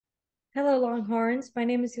Hello, Longhorns. My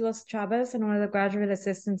name is Ulis Chavez, and I'm one of the graduate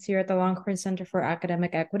assistants here at the Longhorn Center for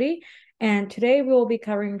Academic Equity. And today we will be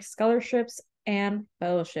covering scholarships and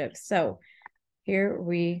fellowships. So here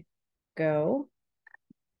we go.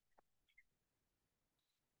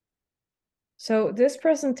 So this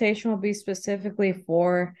presentation will be specifically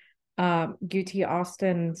for UT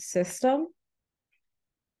Austin system.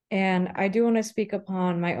 And I do want to speak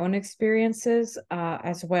upon my own experiences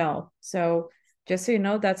as well. So just so you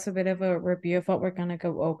know, that's a bit of a review of what we're going to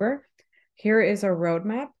go over. Here is a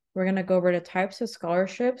roadmap. We're going to go over the types of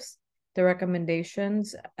scholarships, the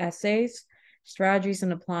recommendations, essays, strategies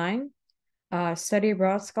in applying, study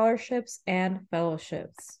abroad scholarships, and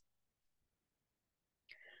fellowships.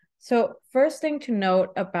 So first thing to note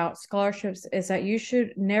about scholarships is that you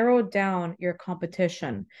should narrow down your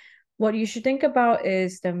competition. What you should think about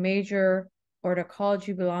is the major or the college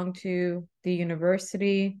you belong to, the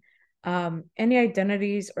university, any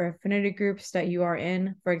identities or affinity groups that you are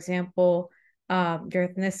in. For example, your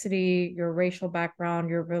ethnicity, your racial background,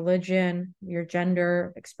 your religion, your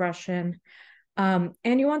gender expression. And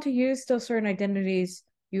you want to use those certain identities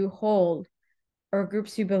you hold or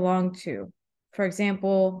groups you belong to. For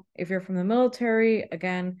example, if you're from the military,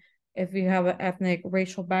 again, if you have an ethnic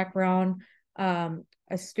racial background, a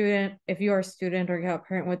student, if you're a student or you have a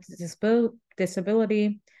parent with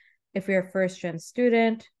disability, if you're a first-gen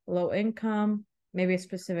student, low income, maybe a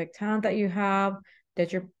specific talent that you have,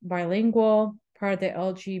 that you're bilingual, part of the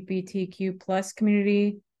LGBTQ plus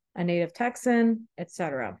community, a native Texan,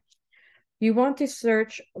 etc. You want to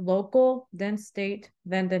search local, then state,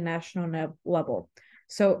 then the national level.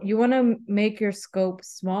 So you want to make your scope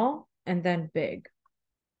small and then big.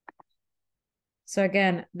 So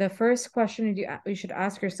again, the first question you should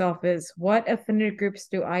ask yourself is, what affinity groups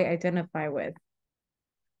do I identify with?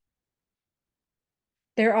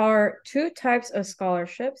 There are two types of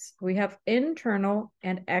scholarships. We have internal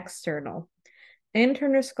and external.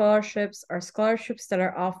 Internal scholarships are scholarships that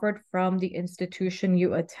are offered from the institution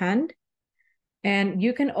you attend. And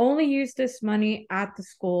you can only use this money at the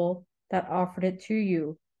school that offered it to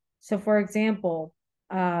you. So for example,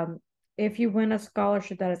 if you win a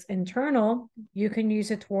scholarship that is internal, you can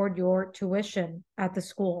use it toward your tuition at the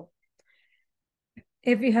school.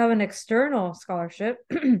 If you have an external scholarship,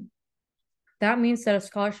 that means that a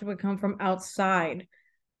scholarship would come from outside.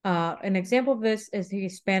 An example of this is the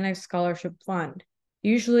Hispanic Scholarship Fund.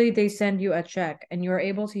 Usually they send you a check and you're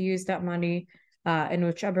able to use that money in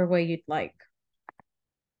whichever way you'd like.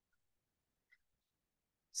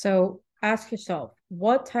 So ask yourself,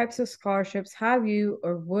 what types of scholarships have you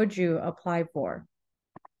or would you apply for?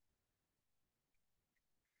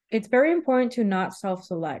 It's very important to not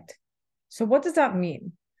self-select. So what does that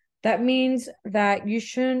mean? That means that you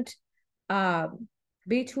shouldn't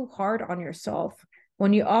be too hard on yourself.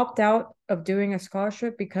 When you opt out of doing a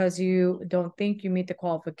scholarship because you don't think you meet the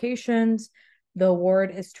qualifications, the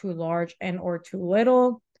award is too large and or too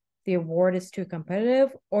little, the award is too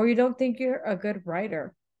competitive, or you don't think you're a good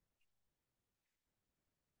writer.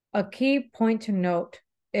 A key point to note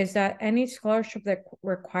is that any scholarship that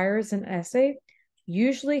requires an essay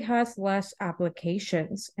usually has less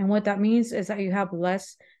applications. And what that means is that you have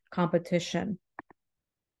less competition.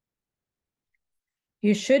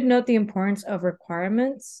 You should note the importance of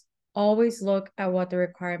requirements. Always look at what the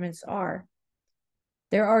requirements are.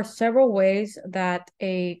 There are several ways that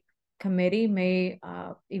a committee may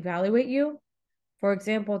evaluate you. For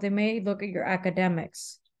example, they may look at your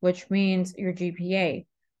academics, which means your GPA,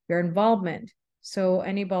 your involvement. So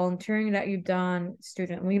any volunteering that you've done,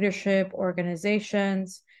 student leadership,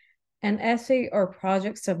 organizations, an essay or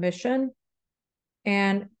project submission,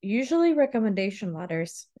 and usually recommendation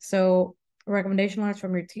letters. So recommendation letters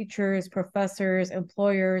from your teachers, professors,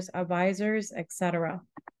 employers, advisors, etc.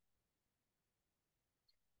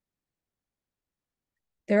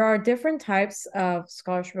 There are different types of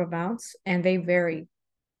scholarship amounts and they vary.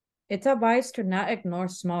 It's advised to not ignore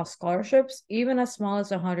small scholarships, even as small as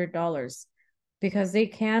 $100, because they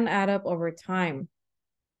can add up over time.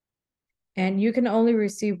 And you can only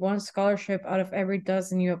receive one scholarship out of every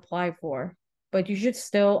dozen you apply for, but you should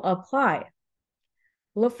still apply.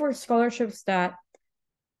 Look for scholarships that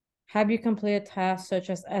have you complete a task such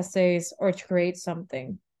as essays or to create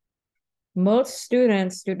something. Most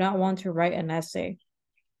students do not want to write an essay.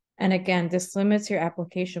 And again, this limits your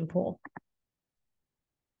application pool.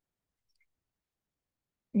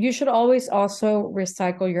 You should always also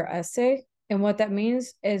recycle your essay. And what that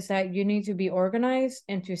means is that you need to be organized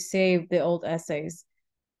and to save the old essays.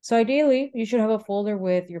 So ideally, you should have a folder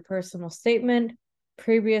with your personal statement,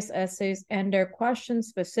 previous essays, and their questions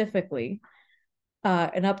specifically,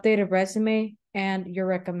 an updated resume, and your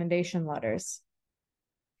recommendation letters.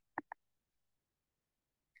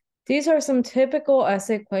 These are some typical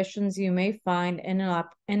essay questions you may find in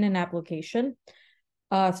an application.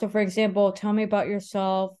 So for example, tell me about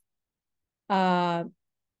yourself. Have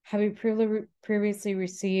you previously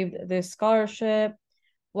received this scholarship?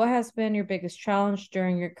 What has been your biggest challenge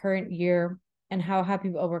during your current year, and how have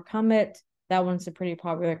you overcome it? That one's a pretty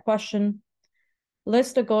popular question.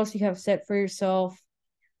 List the goals you have set for yourself.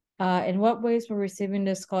 In what ways will receiving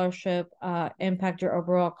this scholarship impact your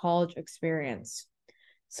overall college experience?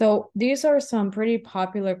 So these are some pretty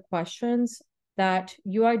popular questions that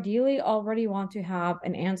you ideally already want to have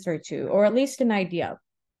an answer to, or at least an idea.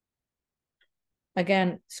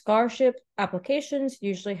 Again, scholarship applications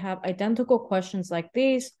usually have identical questions like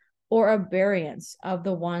these or a variance of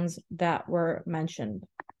the ones that were mentioned.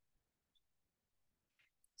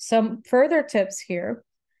 Some further tips here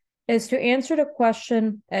is to answer the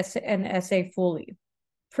question an essay fully.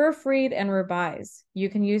 Proofread and revise. You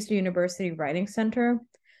can use the University Writing Center.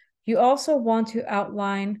 You also want to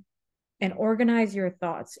outline and organize your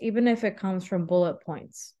thoughts, even if it comes from bullet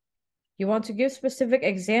points. You want to give specific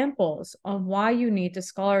examples on why you need the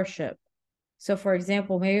scholarship. So for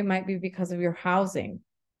example, maybe it might be because of your housing.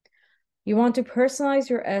 You want to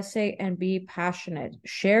personalize your essay and be passionate.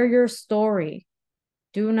 Share your story.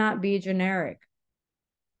 Do not be generic.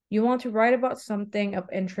 You want to write about something of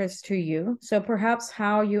interest to you. So perhaps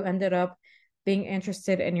how you ended up being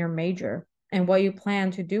interested in your major and what you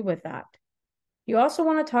plan to do with that. You also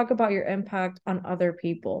want to talk about your impact on other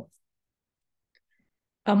people.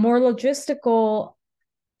 A more logistical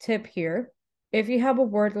tip here, if you have a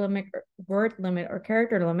word limit or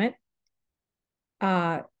character limit,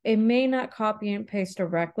 it may not copy and paste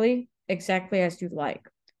directly exactly as you'd like.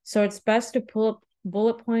 So it's best to pull up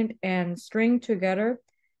bullet point and string together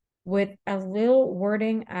with as little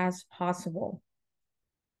wording as possible.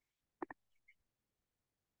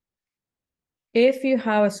 If you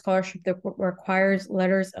have a scholarship that requires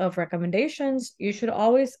letters of recommendations, you should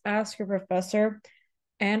always ask your professor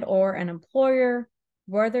and or an employer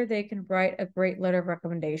whether they can write a great letter of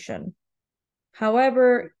recommendation.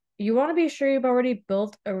 However, you want to be sure you've already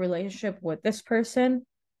built a relationship with this person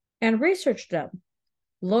and research them.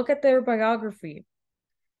 Look at their biography.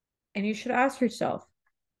 And you should ask yourself,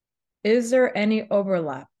 is there any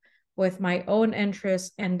overlap with my own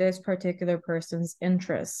interests and this particular person's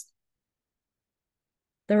interests?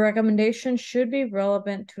 The recommendation should be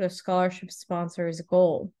relevant to the scholarship sponsor's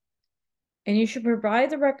goal. And you should provide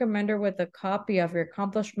the recommender with a copy of your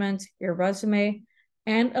accomplishments, your resume,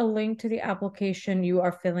 and a link to the application you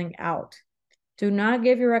are filling out. Do not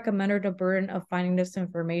give your recommender the burden of finding this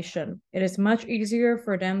information. It is much easier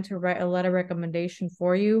for them to write a letter recommendation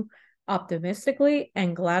for you optimistically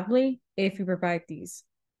and gladly if you provide these.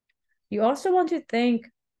 You also want to thank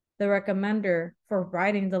the recommender for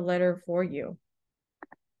writing the letter for you.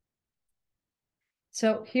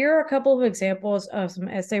 So here are a couple of examples of some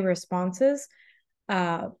essay responses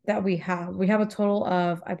that we have. We have a total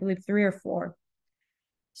of, I believe, 3 or 4.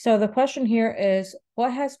 So the question here is,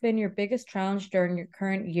 what has been your biggest challenge during your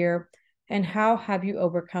current year, and how have you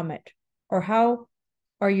overcome it? Or how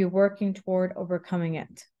are you working toward overcoming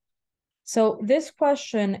it? So this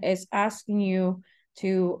question is asking you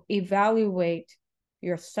to evaluate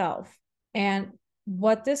yourself. And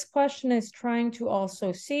what this question is trying to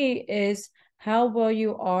also see is how well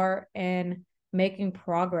you are in making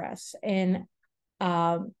progress in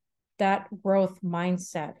that growth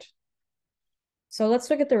mindset. So let's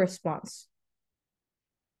look at the response.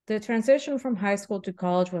 The transition from high school to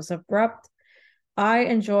college was abrupt. I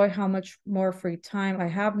enjoy how much more free time I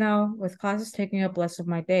have now, with classes taking up less of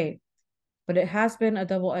my day, but it has been a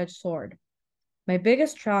double-edged sword. My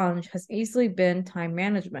biggest challenge has easily been time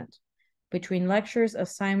management. Between lectures,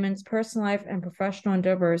 assignments, personal life, and professional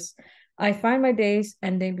endeavors, I find my days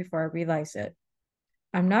ending before I realize it.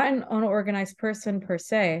 I'm not an unorganized person per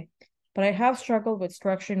se, but I have struggled with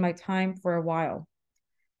structuring my time for a while.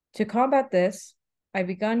 To combat this, I've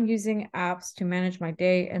begun using apps to manage my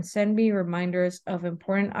day and send me reminders of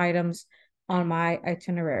important items on my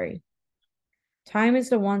itinerary. Time is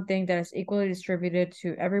the one thing that is equally distributed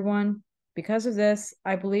to everyone. Because of this,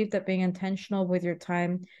 I believe that being intentional with your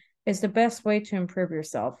time is the best way to improve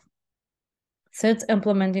yourself. Since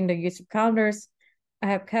implementing the use of calendars, I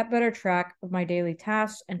have kept better track of my daily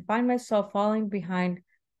tasks and find myself falling behind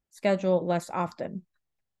schedule less often.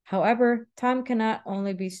 However, time cannot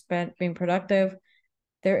only be spent being productive.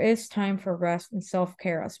 There is time for rest and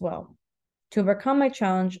self-care as well. To overcome my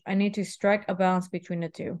challenge, I need to strike a balance between the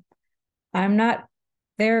two. I'm not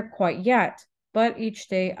there quite yet, but each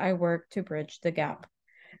day I work to bridge the gap.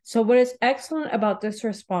 So what is excellent about this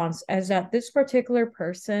response is that this particular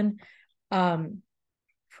person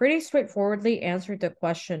pretty straightforwardly answered the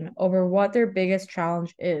question over what their biggest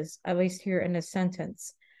challenge is, at least here in this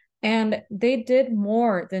sentence. And they did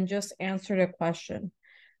more than just answer the question.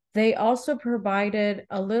 They also provided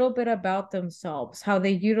a little bit about themselves, how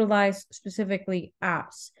they utilize specifically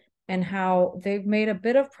apps, and how they've made a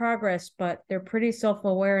bit of progress, but they're pretty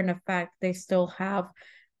self-aware in the fact they still have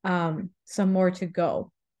some more to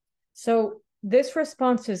go. So this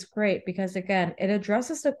response is great because, again, it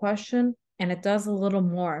addresses the question and it does a little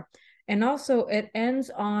more. And also, it ends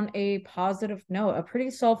on a positive note, a pretty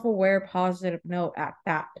self-aware positive note at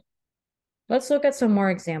that. Let's look at some more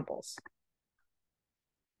examples.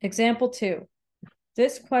 Example 2.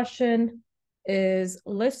 This question is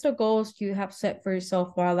list the goals you have set for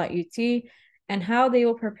yourself while at UT and how they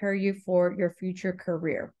will prepare you for your future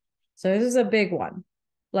career. So this is a big one.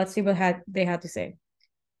 Let's see what they had to say.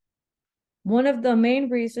 One of the main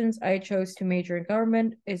reasons I chose to major in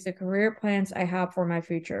government is the career plans I have for my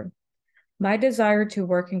future. My desire to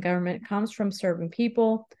work in government comes from serving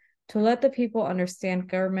people, to let the people understand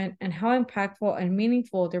government and how impactful and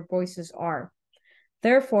meaningful their voices are.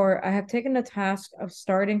 Therefore, I have taken the task of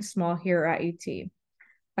starting small here at UT.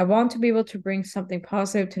 I want to be able to bring something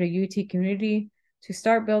positive to the UT community to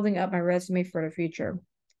start building up my resume for the future.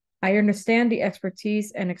 I understand the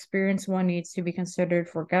expertise and experience one needs to be considered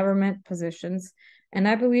for government positions, and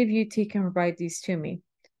I believe UT can provide these to me.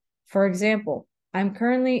 For example, I'm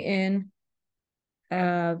currently in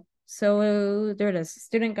so there it is,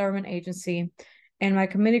 student government agency, and my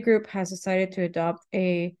committee group has decided to adopt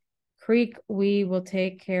a creek we will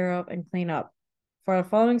take care of and clean up. For the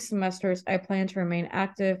following semesters, I plan to remain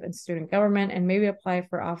active in student government and maybe apply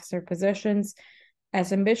for officer positions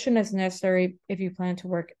as ambition as necessary if you plan to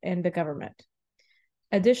work in the government.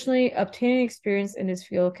 Additionally, obtaining experience in this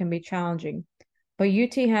field can be challenging, but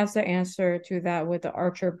UT has the answer to that with the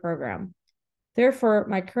Archer program. Therefore,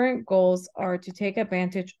 my current goals are to take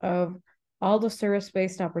advantage of all the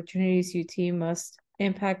service-based opportunities UT must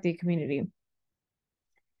impact the community.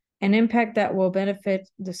 An impact that will benefit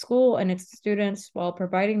the school and its students while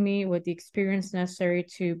providing me with the experience necessary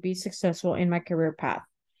to be successful in my career path.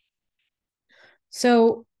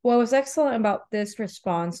 So what was excellent about this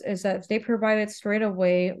response is that they provided straight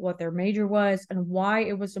away what their major was and why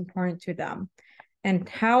it was important to them and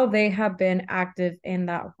how they have been active in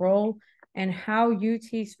that role and how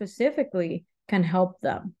UT specifically can help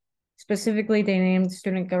them. Specifically, they named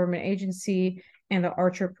Student Government Agency and the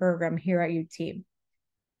Archer program here at UT.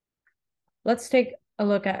 Let's take a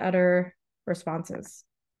look at other responses.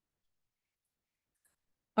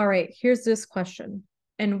 All right, here's this question.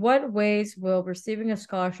 In what ways will receiving a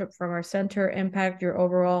scholarship from our center impact your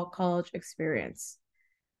overall college experience?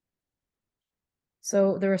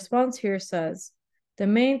 So the response here says, the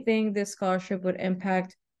main thing this scholarship would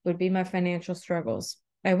impact would be my financial struggles.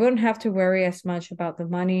 I wouldn't have to worry as much about the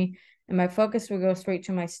money, and my focus would go straight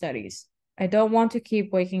to my studies. I don't want to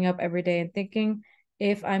keep waking up every day and thinking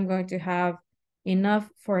if I'm going to have enough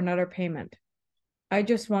for another payment. I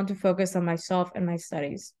just want to focus on myself and my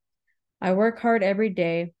studies. I work hard every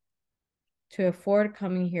day to afford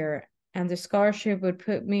coming here, and the scholarship would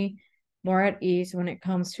put me more at ease when it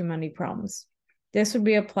comes to money problems. This would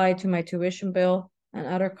be applied to my tuition bill and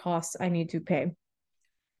other costs I need to pay.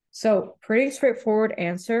 So pretty straightforward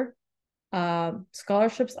answer.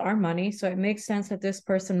 Scholarships are money, so it makes sense that this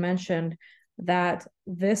person mentioned that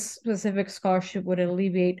this specific scholarship would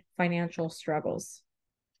alleviate financial struggles.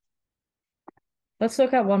 Let's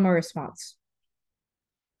look at one more response.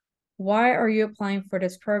 Why are you applying for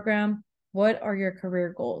this program? What are your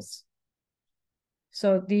career goals?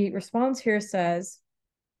 So the response here says,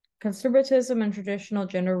 conservatism and traditional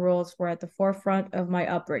gender roles were at the forefront of my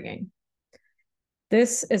upbringing.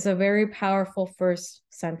 This is a very powerful first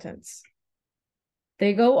sentence.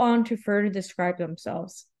 They go on to further describe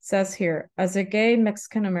themselves. It says here, as a gay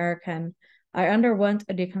Mexican American, I underwent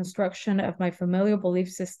a deconstruction of my familial belief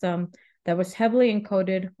system that was heavily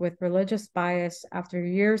encoded with religious bias after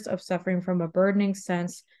years of suffering from a burdening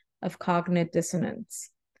sense of cognitive dissonance.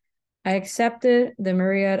 I accepted the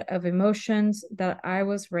myriad of emotions that I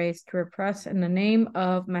was raised to repress in the name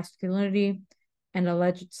of masculinity and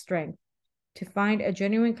alleged strength, to find a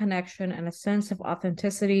genuine connection and a sense of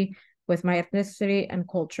authenticity with my ethnicity and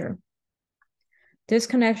culture. This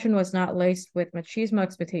connection was not laced with machismo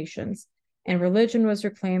expectations, and religion was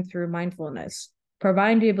reclaimed through mindfulness,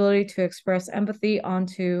 providing the ability to express empathy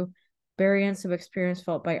onto variants of experience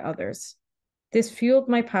felt by others. This fueled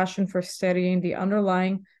my passion for studying the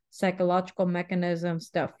underlying psychological mechanisms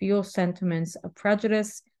that fuel sentiments of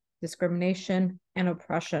prejudice discrimination, and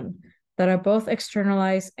oppression that are both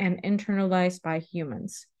externalized and internalized by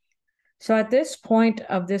humans. So at this point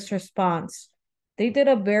of this response, they did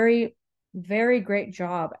a very, very great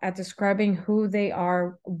job at describing who they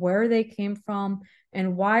are, where they came from,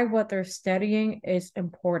 and why what they're studying is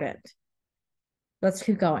important. Let's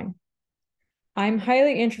keep going. I'm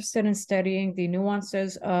highly interested in studying the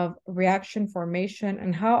nuances of reaction formation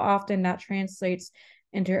and how often that translates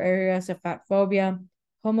into areas of fat phobia,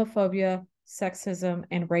 homophobia, sexism,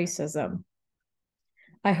 and racism.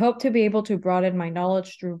 I hope to be able to broaden my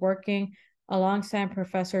knowledge through working alongside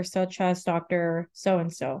professors such as Dr.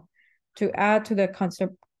 So-and-so to add to the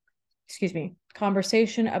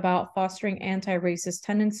conversation about fostering anti-racist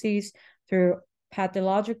tendencies through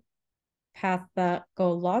pathological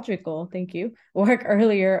work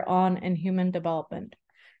earlier on in human development.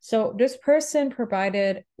 So this person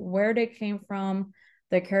provided where they came from,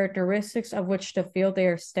 the characteristics of which the field they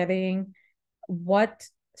are studying, what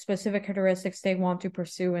specific characteristics they want to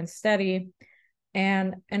pursue and study,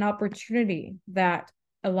 and an opportunity that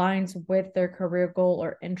aligns with their career goal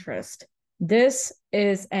or interest. This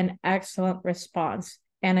is an excellent response.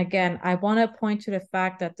 And again, I want to point to the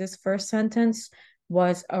fact that this first sentence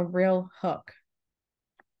was a real hook.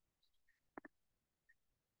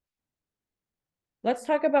 Let's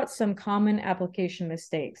talk about some common application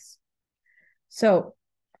mistakes. So,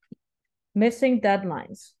 missing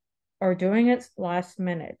deadlines or doing it last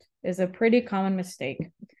minute is a pretty common mistake.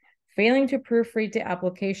 Failing to proofread the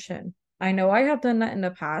application. I know I have done that in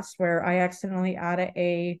the past where I accidentally added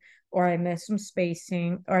a, or I missed some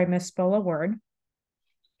spacing, or I misspell a word.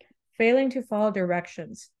 Failing to follow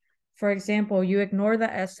directions. For example, you ignore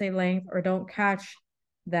the essay length or don't catch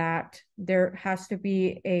that there has to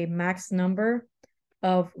be a max number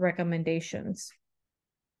of recommendations.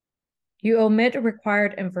 You omit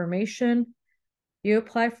required information. You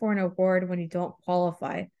apply for an award when you don't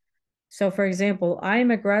qualify. So for example, I'm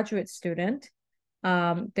a graduate student.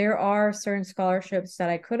 There are certain scholarships that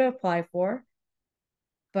I could apply for,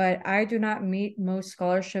 but I do not meet most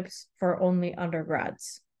scholarships for only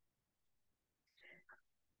undergrads.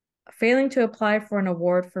 Failing to apply for an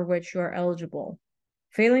award for which you are eligible.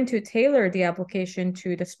 Failing to tailor the application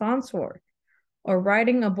to the sponsor, or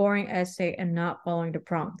writing a boring essay and not following the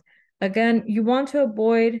prompt. Again, you want to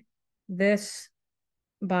avoid this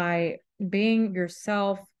by being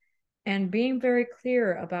yourself and being very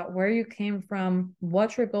clear about where you came from,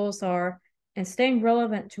 what your goals are, and staying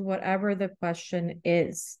relevant to whatever the question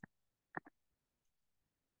is.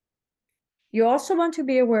 You also want to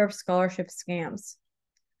be aware of scholarship scams.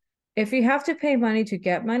 If you have to pay money to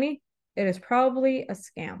get money, it is probably a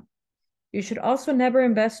scam. You should also never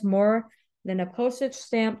invest more than a postage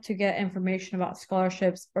stamp to get information about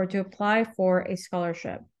scholarships or to apply for a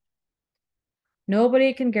scholarship.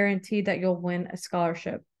 Nobody can guarantee that you'll win a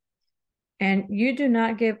scholarship. And you do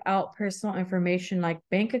not give out personal information like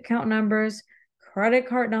bank account numbers, credit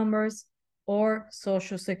card numbers, or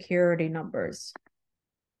social security numbers.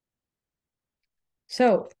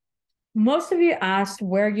 So, most of you asked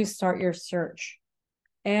where you start your search,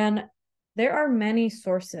 and there are many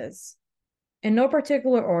sources. In no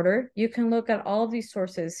particular order, you can look at all of these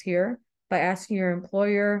sources here by asking your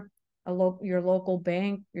employer, your local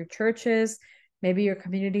bank, your churches, maybe your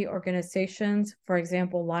community organizations, for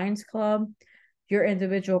example, Lions Club, your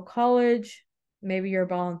individual college, maybe your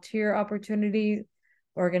volunteer opportunity,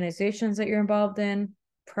 organizations that you're involved in,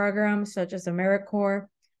 programs such as AmeriCorps,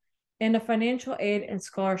 and a financial aid and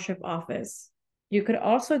scholarship office. You could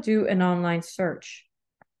also do an online search.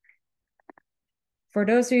 For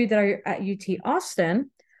those of you that are at UT Austin,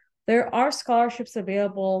 there are scholarships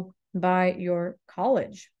available by your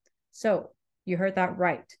college. So you heard that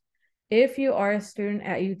right. If you are a student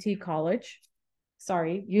at UT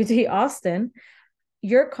Austin,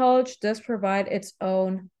 your college does provide its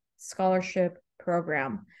own scholarship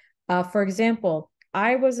program. For example,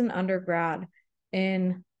 I was an undergrad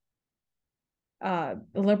in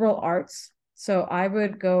liberal arts. So I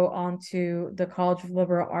would go on to the College of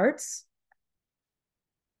Liberal Arts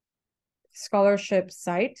scholarship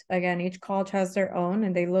site. Again, each college has their own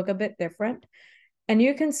and they look a bit different. And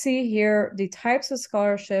you can see here the types of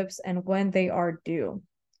scholarships and when they are due.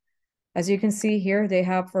 As you can see here, they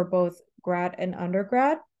have for both grad and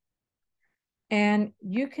undergrad. And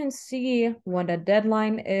you can see when the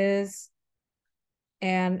deadline is,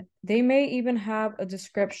 and they may even have a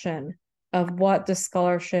description of what the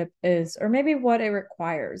scholarship is, or maybe what it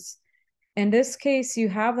requires. In this case, you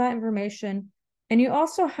have that information, and you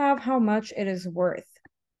also have how much it is worth.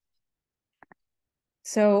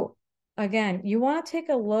 So again, you want to take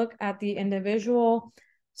a look at the individual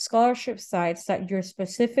scholarship sites that your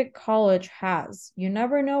specific college has. You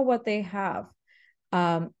never know what they have.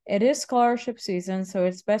 It is scholarship season, so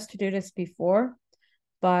it's best to do this before,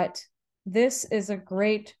 but this is a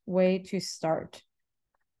great way to start.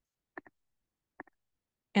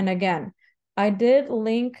 And again, I did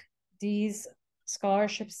link these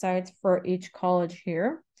scholarship sites for each college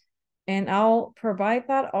here, and I'll provide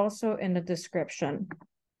that also in the description.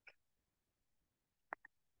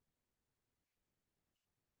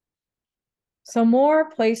 So more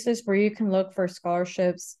places where you can look for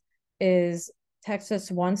scholarships is Texas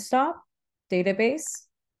One Stop database.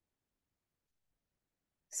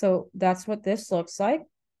 So that's what this looks like.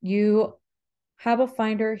 You have a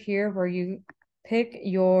finder here where you pick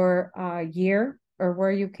your year or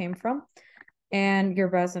where you came from and your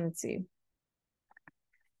residency.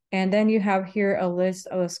 And then you have here a list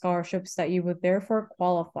of the scholarships that you would therefore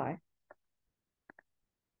qualify.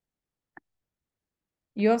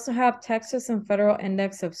 You also have Texas and Federal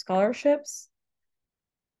Index of Scholarships,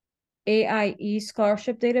 AIE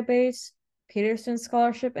Scholarship Database, Peterson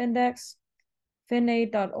Scholarship Index,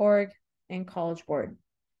 finaid.org, and College Board.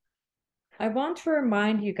 I want to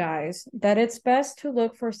remind you guys that it's best to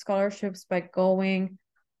look for scholarships by going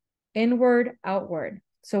inward, outward.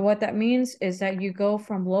 So what that means is that you go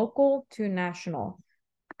from local to national.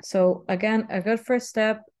 So again, a good first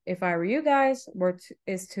step, if I were you guys,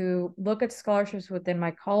 is to look at scholarships within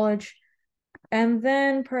my college, and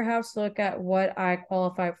then perhaps look at what I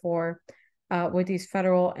qualify for with these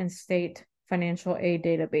federal and state financial aid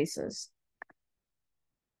databases.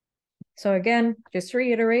 So again, just to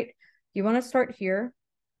reiterate, you want to start here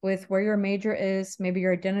with where your major is, maybe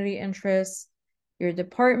your identity interests, your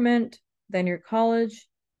department, then your college,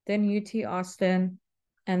 then UT Austin,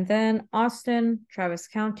 and then Austin, Travis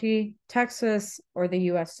County, Texas, or the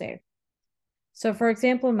USA. So for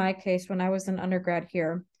example, in my case, when I was an undergrad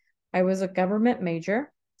here, I was a government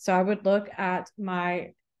major. So I would look at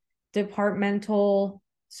my departmental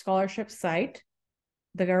scholarship site,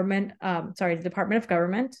 the Department of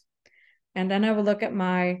Government. And then I would look at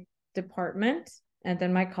my department and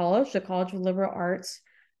then my college, the College of Liberal Arts,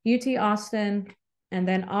 UT Austin, and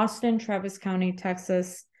then Austin, Travis County,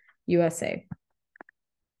 Texas, USA.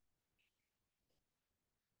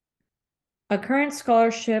 A current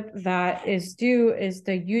scholarship that is due is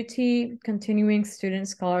the UT Continuing Student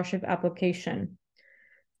Scholarship application.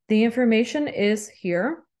 The information is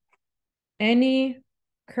here. Any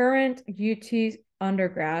current UT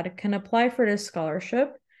undergrad can apply for this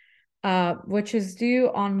scholarship, which is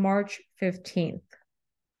due on March 15th.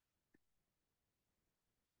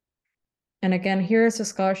 And again, here is the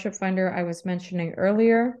scholarship finder I was mentioning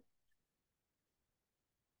earlier.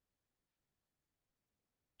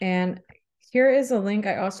 And here is a link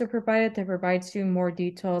I also provided that provides you more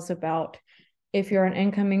details about if you're an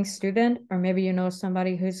incoming student, or maybe you know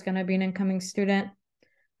somebody who's going to be an incoming student,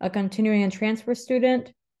 a continuing and transfer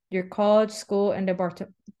student, your college, school, and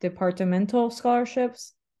departmental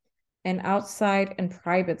scholarships, and outside and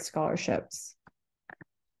private scholarships.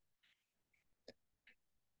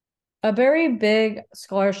 A very big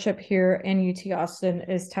scholarship here in UT Austin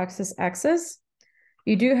is Texas Access.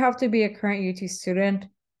 You do have to be a current UT student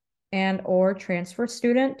and or transfer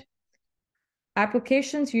student.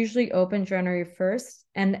 Applications usually open January 1st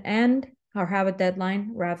and end or have a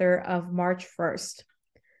deadline rather of March 1st.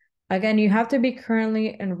 Again, you have to be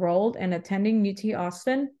currently enrolled and attending UT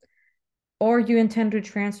Austin, or you intend to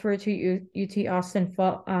transfer to UT Austin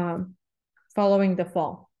following the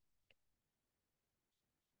fall.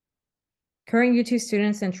 Current UT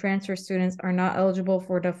students and transfer students are not eligible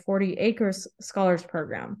for the 40 Acres Scholars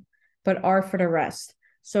Program, but are for the rest.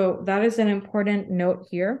 So that is an important note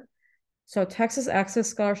here. So Texas Access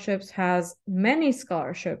Scholarships has many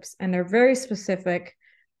scholarships, and they're very specific.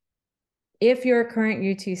 If you're a current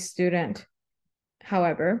UT student,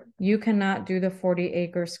 however, you cannot do the 40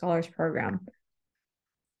 Acre Scholars Program.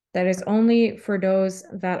 That is only for those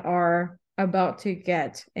that are about to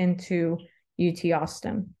get into UT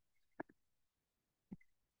Austin.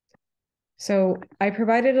 So I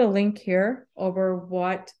provided a link here over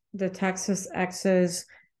what the Texas Access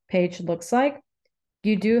page looks like.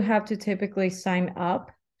 You do have to typically sign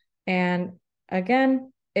up. And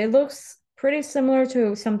again, it looks pretty similar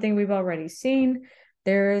to something we've already seen.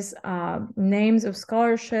 There's names of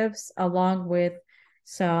scholarships along with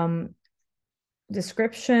some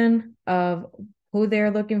description of who they're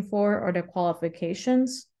looking for or the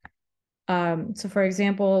qualifications. So for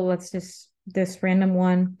example, let's just this random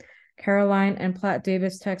one, Caroline and Platt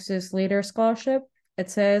Davis, Texas Leader Scholarship. It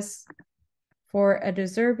says for a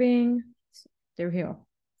deserving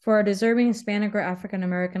Hispanic or African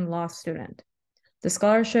American law student. The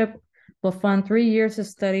scholarship will fund 3 years of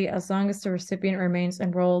study as long as the recipient remains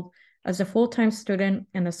enrolled as a full-time student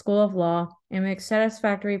in the School of Law and makes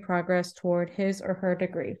satisfactory progress toward his or her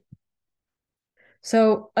degree.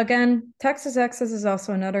 So again, Texas Access is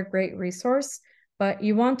also another great resource, but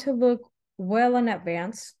you want to look well in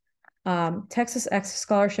advance. Texas Access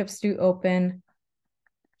scholarships do open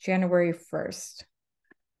January 1st.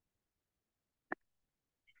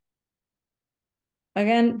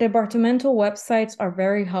 Again, departmental websites are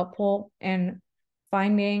very helpful in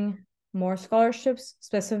finding more scholarships.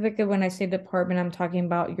 Specifically, when I say department, I'm talking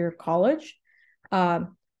about your college.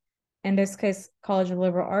 In this case, College of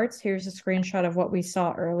Liberal Arts. Here's a screenshot of what we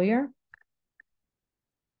saw earlier.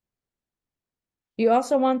 You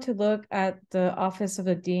also want to look at the Office of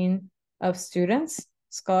the Dean of Students,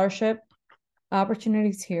 scholarship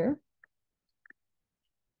opportunities here.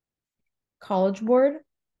 College Board,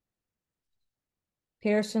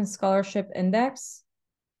 Pearson Scholarship Index,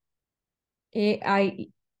 AIE's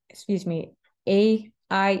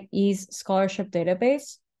scholarship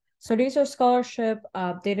database. So these are scholarship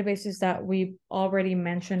databases that we've already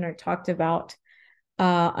mentioned or talked about.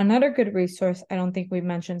 Another good resource I don't think we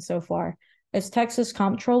mentioned so far is Texas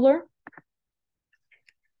Comptroller,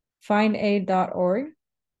 findaid.org.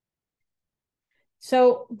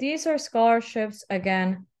 So these are scholarships,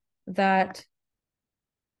 again, that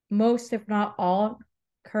most, if not all,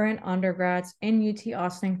 current undergrads in UT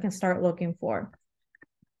Austin can start looking for.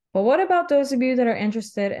 But what about those of you that are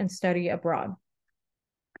interested in study abroad?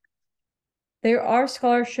 There are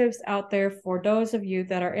scholarships out there for those of you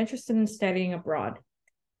that are interested in studying abroad.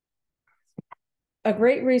 A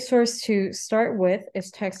great resource to start with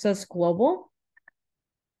is Texas Global.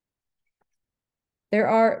 There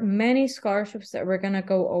are many scholarships that we're going to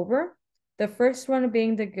go over. The first one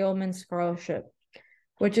being the Gilman Scholarship,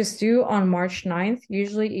 which is due on March 9th,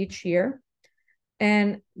 usually each year.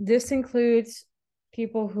 And this includes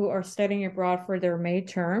people who are studying abroad for their May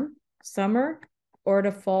term, summer, or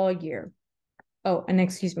the fall year. Oh, and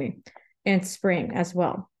excuse me, and spring as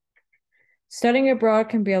well. Studying abroad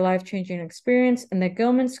can be a life-changing experience, and the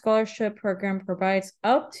Gilman Scholarship Program provides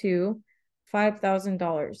up to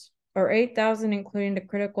 $5,000 or $8,000, including the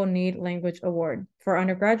Critical Need Language Award for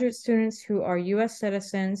undergraduate students who are U.S.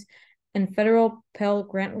 citizens and federal Pell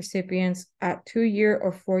Grant recipients at 2-year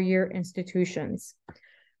or 4-year institutions.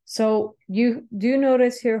 So you do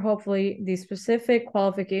notice here, hopefully, the specific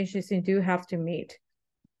qualifications you do have to meet.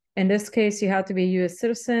 In this case, you have to be a U.S.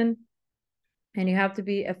 citizen, and you have to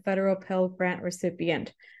be a federal Pell Grant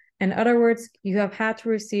recipient. In other words, you have had to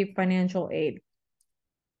receive financial aid.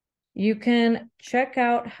 You can check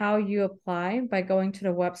out how you apply by going to the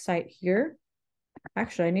website here.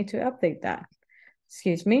 Actually, I need to update that.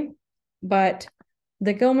 Excuse me. But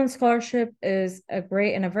the Gilman Scholarship is a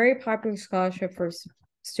great and a very popular scholarship for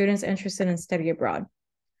students interested in study abroad.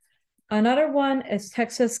 Another one is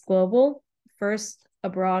Texas Global First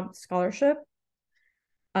Abroad Scholarship.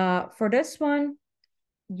 For this one,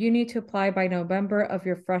 you need to apply by November of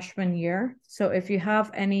your freshman year. So if you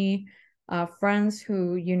have any friends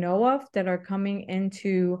who you know of that are coming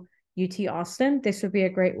into UT Austin, this would be a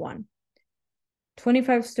great one.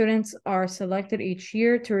 25 students are selected each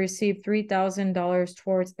year to receive $3,000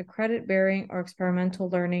 towards a credit-bearing or experimental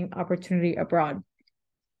learning opportunity abroad.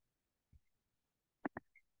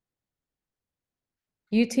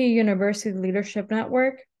 UT University Leadership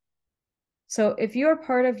Network. So if you're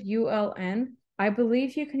part of ULN, I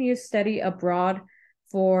believe you can use study abroad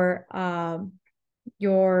for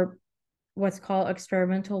your what's called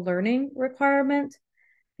experimental learning requirement.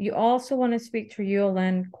 You also want to speak to your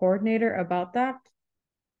ULN coordinator about that.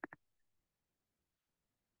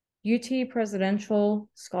 UT Presidential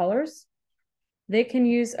Scholars. They can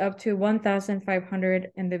use up to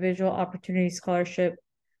 1,500 individual opportunity scholarship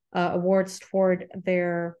awards toward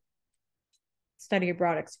their study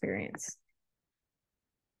abroad experience.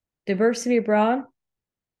 Diversity Abroad.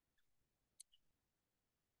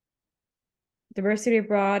 Diversity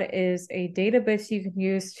Abroad is a database you can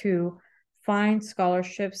use to find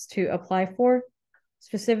scholarships to apply for,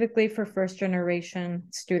 specifically for first-generation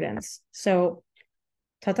students. So,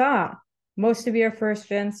 ta-ta! Most of you are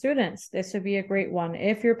first-gen students. This would be a great one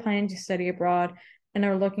if you're planning to study abroad and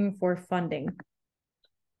are looking for funding.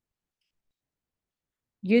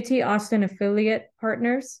 UT Austin Affiliate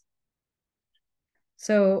Partners.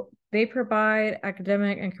 So they provide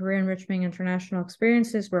academic and career enrichment international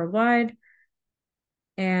experiences worldwide.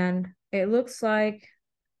 And it looks like,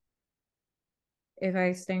 if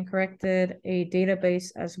I stand corrected, a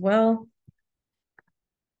database as well.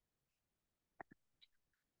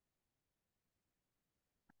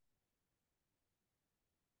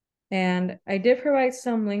 And I did provide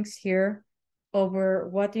some links here over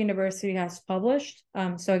what the university has published.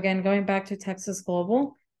 So again, going back to Texas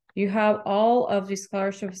Global, you have all of the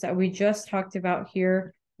scholarships that we just talked about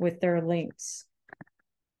here with their links.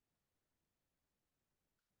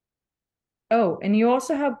 Oh, and you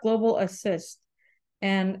also have Global Assist.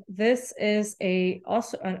 And this is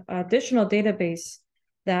also an additional database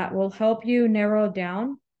that will help you narrow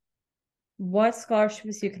down what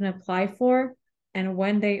scholarships you can apply for and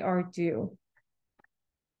when they are due.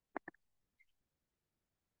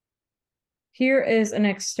 Here is an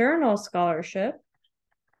external scholarship.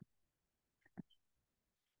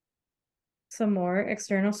 Some more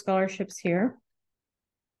external scholarships here.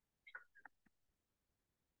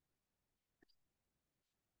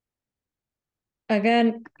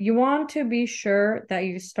 Again, you want to be sure that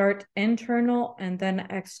you start internal and then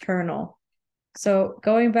external. So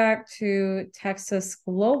going back to Texas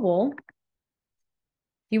Global,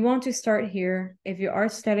 you want to start here if you are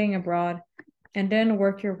studying abroad and then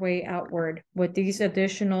work your way outward with these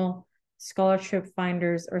additional scholarship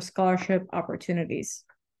finders or scholarship opportunities.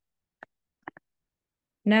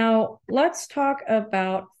 Now, let's talk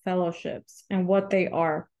about fellowships and what they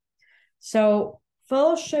are. So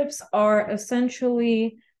fellowships are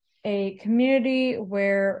essentially a community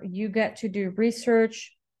where you get to do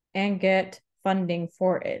research and get funding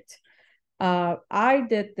for it. I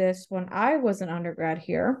did this when I was an undergrad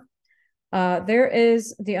here. There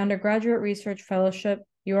is the Undergraduate Research Fellowship,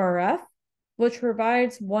 URF, which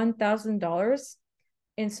provides $1,000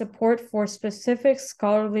 in support for specific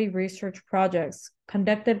scholarly research projects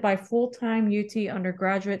conducted by full-time UT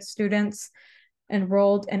undergraduate students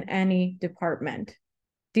enrolled in any department.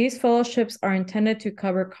 These fellowships are intended to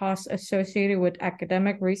cover costs associated with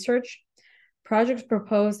academic research, projects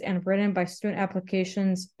proposed and written by student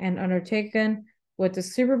applications and undertaken with the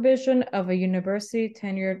supervision of a university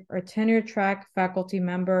tenured or tenure track faculty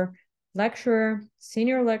member, lecturer,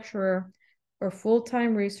 senior lecturer, or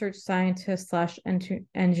full-time research scientist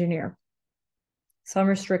 / engineer. Some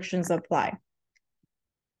restrictions apply.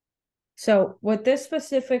 So with this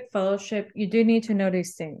specific fellowship, you do need to know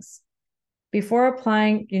these things. Before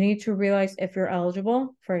applying, you need to realize if you're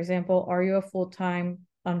eligible. For example, are you a full-time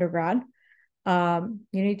undergrad? You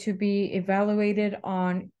need to be evaluated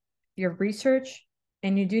on your research,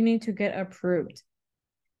 and you do need to get approved.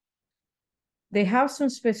 They have some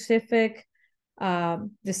specific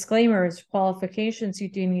disclaimers, qualifications you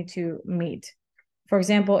do need to meet. For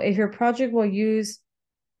example, if your project will use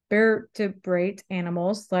vertebrate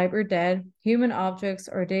animals, live or dead, human objects,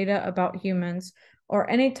 or data about humans, or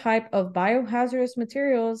any type of biohazardous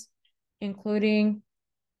materials, including,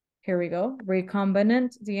 here we go,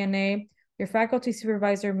 recombinant DNA, your faculty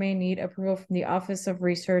supervisor may need approval from the Office of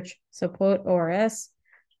Research Support, ORS.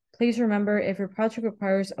 Please remember, if your project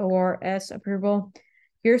requires ORS approval,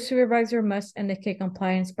 your supervisor must indicate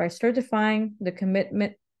compliance by certifying the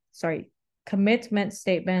commitment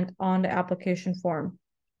statement on the application form.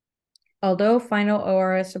 Although final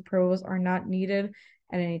ORS approvals are not needed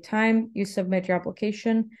at any time you submit your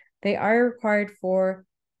application, they are required for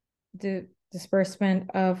the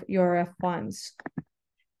disbursement of URF funds.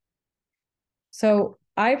 So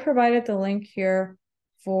I provided the link here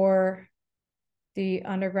for the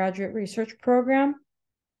undergraduate research program.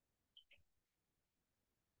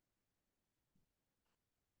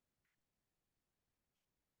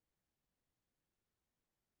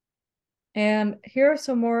 And here are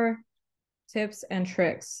some more tips and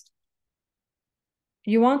tricks.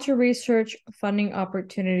 You want to research funding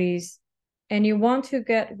opportunities, and you want to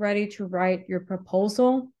get ready to write your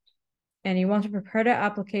proposal, and you want to prepare the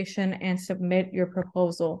application and submit your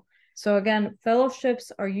proposal. So again,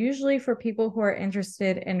 fellowships are usually for people who are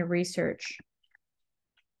interested in research.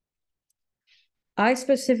 I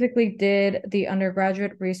specifically did the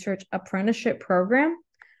undergraduate research apprenticeship program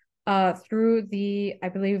through the, I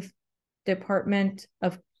believe, Department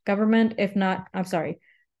of Government, if not, I'm sorry,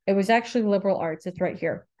 it was actually liberal arts. It's right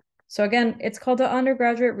here. So again, it's called the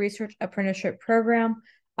Undergraduate Research Apprenticeship Program.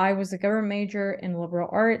 I was a government major in liberal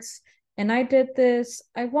arts, and I did this,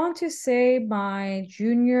 I want to say my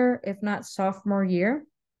junior, if not sophomore year.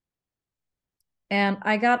 And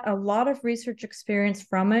I got a lot of research experience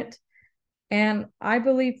from it, and I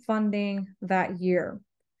believe funding that year.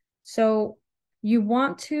 So you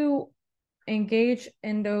want to engage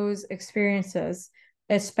in those experiences,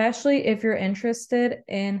 especially if you're interested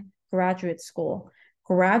in graduate school.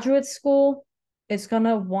 Graduate school is going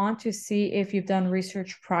to want to see if you've done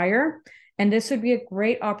research prior, and this would be a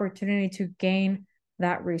great opportunity to gain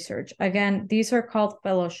that research. Again, these are called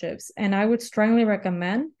fellowships, and I would strongly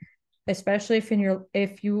recommend, especially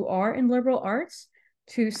if you are in liberal arts,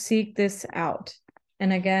 to seek this out.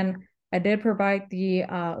 And again, I did provide the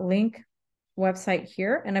link website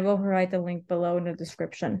here, and I will provide the link below in the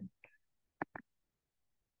description.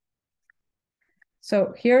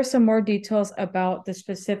 So here are some more details about the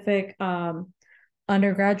specific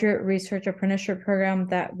undergraduate research apprenticeship program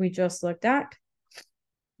that we just looked at.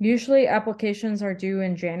 Usually applications are due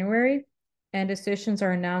in January and decisions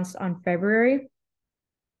are announced on February.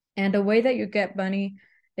 And the way that you get money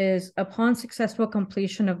is upon successful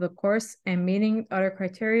completion of the course and meeting other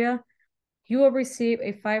criteria, you will receive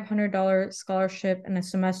a $500 scholarship in a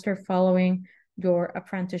semester following your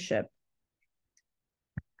apprenticeship.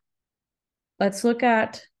 Let's look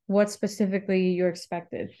at what specifically you're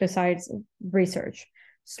expected besides research.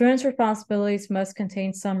 Students' responsibilities must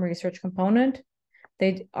contain some research component.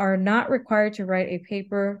 They are not required to write a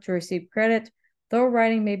paper to receive credit, though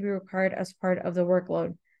writing may be required as part of the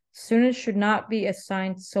workload. Students should not be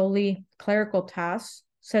assigned solely clerical tasks,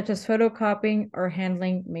 such as photocopying or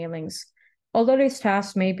handling mailings, although these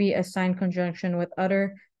tasks may be assigned in conjunction with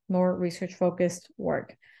other more research-focused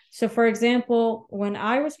work. So for example, when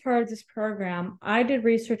I was part of this program, I did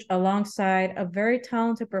research alongside a very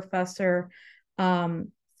talented professor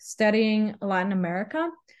studying Latin America.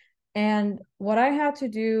 And what I had to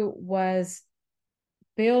do was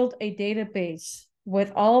build a database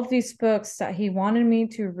with all of these books that he wanted me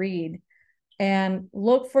to read and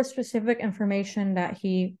look for specific information that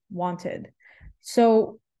he wanted.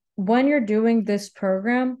 So when you're doing this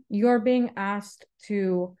program, you're being asked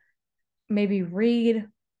to maybe read,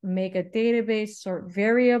 make a database, sort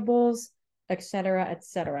variables, etc.,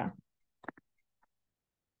 etc.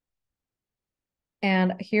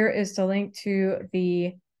 And here is the link to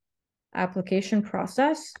the application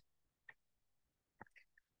process.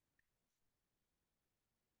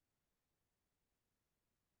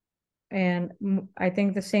 And I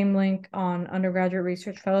think the same link on undergraduate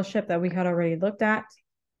research fellowship that we had already looked at.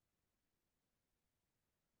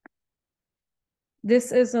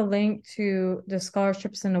 This is a link to the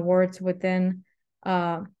scholarships and awards within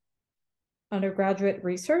undergraduate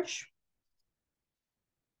research.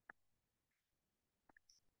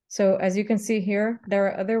 So as you can see here, there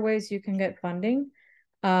are other ways you can get funding.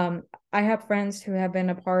 I have friends who have been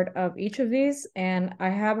a part of each of these, and I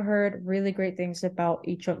have heard really great things about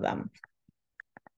each of them.